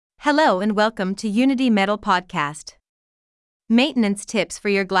Hello and welcome to Unity Metal Podcast. Maintenance tips for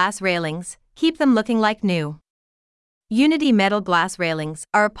your glass railings, keep them looking like new. Unity metal glass railings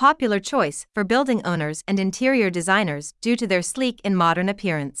are a popular choice for building owners and interior designers due to their sleek and modern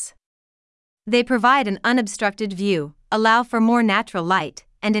appearance. They provide an unobstructed view, allow for more natural light,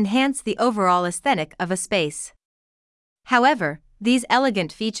 and enhance the overall aesthetic of a space. However, these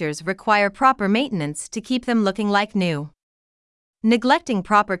elegant features require proper maintenance to keep them looking like new. Neglecting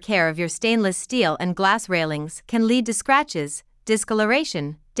proper care of your stainless steel and glass railings can lead to scratches,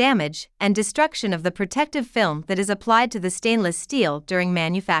 discoloration, damage, and destruction of the protective film that is applied to the stainless steel during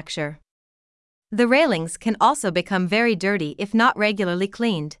manufacture. The railings can also become very dirty if not regularly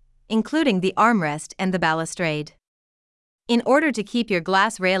cleaned, including the armrest and the balustrade. In order to keep your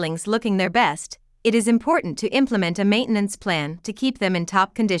glass railings looking their best, it is important to implement a maintenance plan to keep them in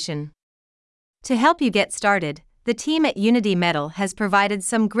top condition. To help you get started, the team at Unity Metal has provided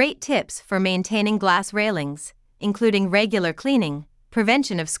some great tips for maintaining glass railings, including regular cleaning,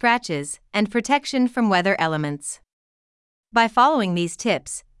 prevention of scratches, and protection from weather elements. By following these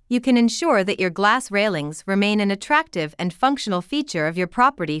tips, you can ensure that your glass railings remain an attractive and functional feature of your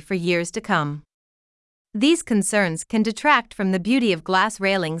property for years to come. These concerns can detract from the beauty of glass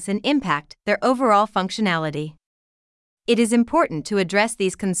railings and impact their overall functionality. It is important to address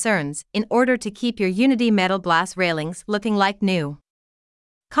these concerns in order to keep your Unity metal glass railings looking like new.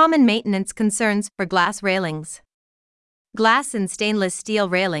 Common maintenance concerns for glass railings. Glass and stainless steel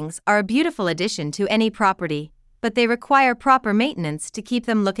railings are a beautiful addition to any property, but they require proper maintenance to keep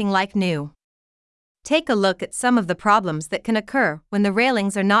them looking like new. Take a look at some of the problems that can occur when the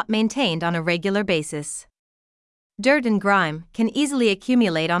railings are not maintained on a regular basis. Dirt and grime can easily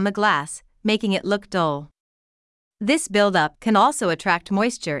accumulate on the glass, making it look dull. This buildup can also attract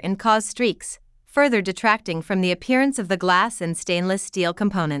moisture and cause streaks, further detracting from the appearance of the glass and stainless steel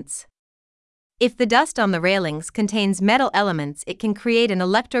components. If the dust on the railings contains metal elements, it can create an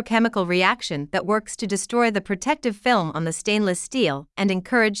electrochemical reaction that works to destroy the protective film on the stainless steel and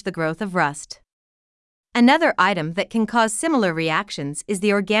encourage the growth of rust. Another item that can cause similar reactions is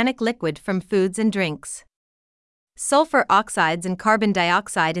the organic liquid from foods and drinks. Sulfur oxides and carbon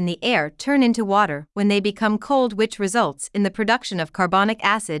dioxide in the air turn into water when they become cold, which results in the production of carbonic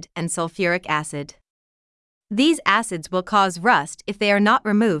acid and sulfuric acid. These acids will cause rust if they are not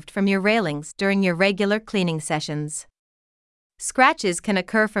removed from your railings during your regular cleaning sessions. Scratches can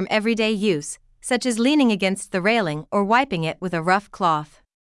occur from everyday use, such as leaning against the railing or wiping it with a rough cloth.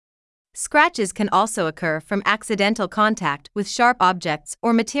 Scratches can also occur from accidental contact with sharp objects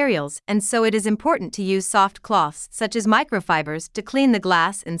or materials, and so it is important to use soft cloths such as microfibers to clean the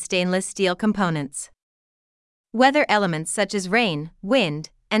glass and stainless steel components. Weather elements such as rain,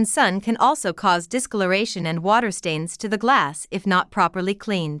 wind, and sun can also cause discoloration and water stains to the glass if not properly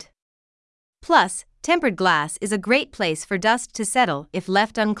cleaned. Plus, tempered glass is a great place for dust to settle if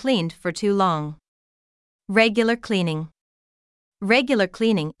left uncleaned for too long. Regular cleaning. Regular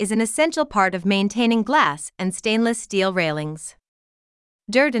cleaning is an essential part of maintaining glass and stainless steel railings.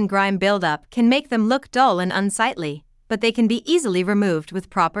 Dirt and grime buildup can make them look dull and unsightly, but they can be easily removed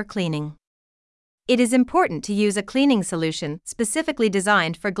with proper cleaning. It is important to use a cleaning solution specifically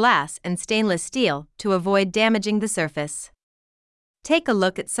designed for glass and stainless steel to avoid damaging the surface. Take a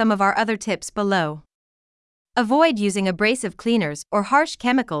look at some of our other tips below. Avoid using abrasive cleaners or harsh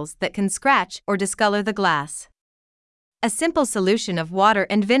chemicals that can scratch or discolor the glass. A simple solution of water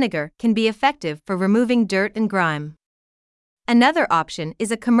and vinegar can be effective for removing dirt and grime. Another option is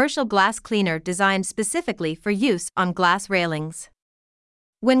a commercial glass cleaner designed specifically for use on glass railings.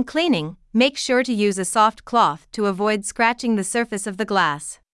 When cleaning, make sure to use a soft cloth to avoid scratching the surface of the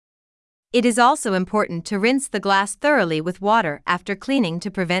glass. It is also important to rinse the glass thoroughly with water after cleaning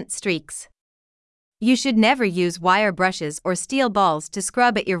to prevent streaks. You should never use wire brushes or steel balls to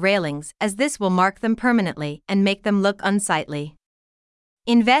scrub at your railings, as this will mark them permanently and make them look unsightly.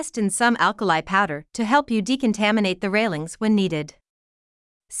 Invest in some alkali powder to help you decontaminate the railings when needed.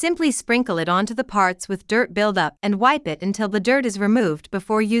 Simply sprinkle it onto the parts with dirt buildup and wipe it until the dirt is removed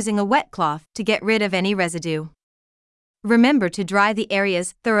before using a wet cloth to get rid of any residue. Remember to dry the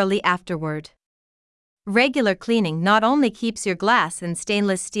areas thoroughly afterward. Regular cleaning not only keeps your glass and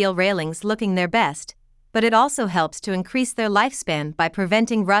stainless steel railings looking their best, but it also helps to increase their lifespan by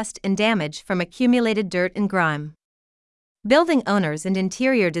preventing rust and damage from accumulated dirt and grime. Building owners and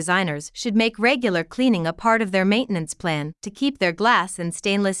interior designers should make regular cleaning a part of their maintenance plan to keep their glass and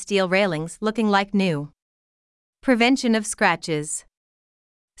stainless steel railings looking like new. Prevention of scratches.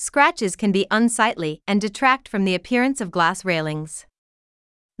 Scratches can be unsightly and detract from the appearance of glass railings.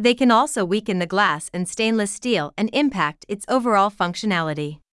 They can also weaken the glass and stainless steel and impact its overall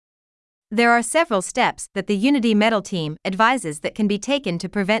functionality. There are several steps that the Unity Metal team advises that can be taken to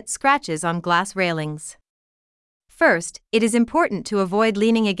prevent scratches on glass railings. First, it is important to avoid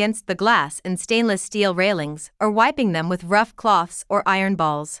leaning against the glass and stainless steel railings or wiping them with rough cloths or iron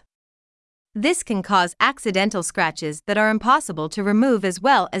balls. This can cause accidental scratches that are impossible to remove as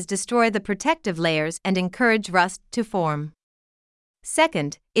well as destroy the protective layers and encourage rust to form.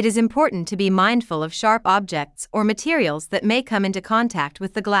 Second, it is important to be mindful of sharp objects or materials that may come into contact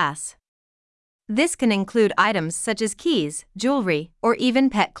with the glass. This can include items such as keys, jewelry, or even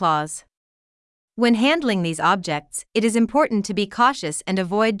pet claws. When handling these objects, it is important to be cautious and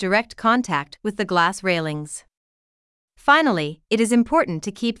avoid direct contact with the glass railings. Finally, it is important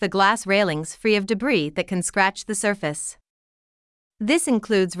to keep the glass railings free of debris that can scratch the surface. This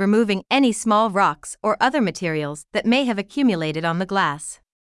includes removing any small rocks or other materials that may have accumulated on the glass.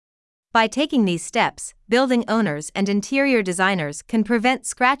 By taking these steps, building owners and interior designers can prevent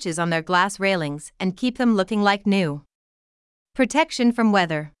scratches on their glass railings and keep them looking like new. Protection from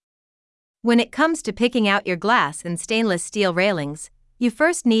weather. When it comes to picking out your glass and stainless steel railings, you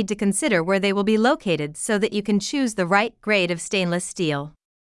first need to consider where they will be located so that you can choose the right grade of stainless steel.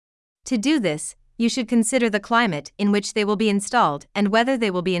 To do this, you should consider the climate in which they will be installed and whether they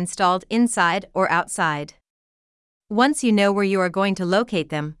will be installed inside or outside. Once you know where you are going to locate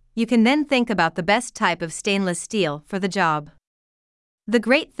them, you can then think about the best type of stainless steel for the job. The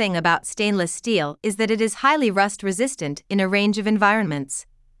great thing about stainless steel is that it is highly rust-resistant in a range of environments,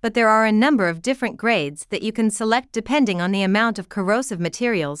 but there are a number of different grades that you can select depending on the amount of corrosive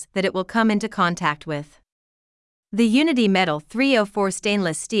materials that it will come into contact with. The Unity Metal 304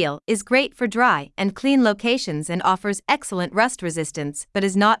 stainless steel is great for dry and clean locations and offers excellent rust resistance but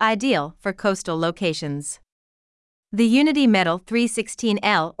is not ideal for coastal locations. The Unity Metal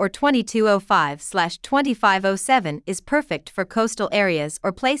 316L or 2205/2507 is perfect for coastal areas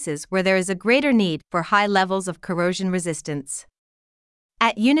or places where there is a greater need for high levels of corrosion resistance.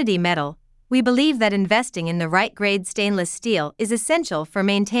 At Unity Metal, we believe that investing in the right grade stainless steel is essential for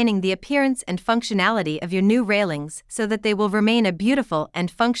maintaining the appearance and functionality of your new railings so that they will remain a beautiful and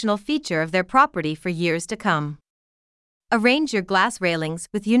functional feature of their property for years to come. Arrange your glass railings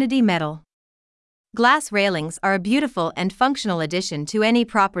with Unity Metal. Glass railings are a beautiful and functional addition to any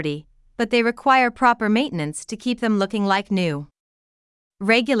property, but they require proper maintenance to keep them looking like new.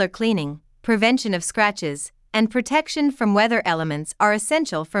 Regular cleaning, prevention of scratches, and protection from weather elements are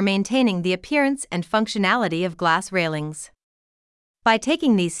essential for maintaining the appearance and functionality of glass railings. By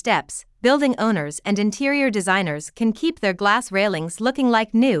taking these steps, building owners and interior designers can keep their glass railings looking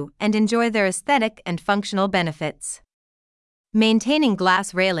like new and enjoy their aesthetic and functional benefits. Maintaining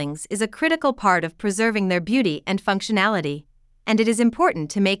glass railings is a critical part of preserving their beauty and functionality, and it is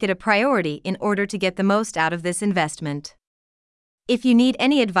important to make it a priority in order to get the most out of this investment. If you need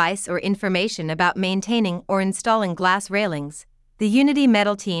any advice or information about maintaining or installing glass railings, the Unity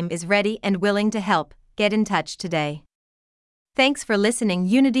Metal team is ready and willing to help. Get in touch today. Thanks for listening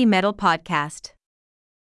Unity Metal Podcast.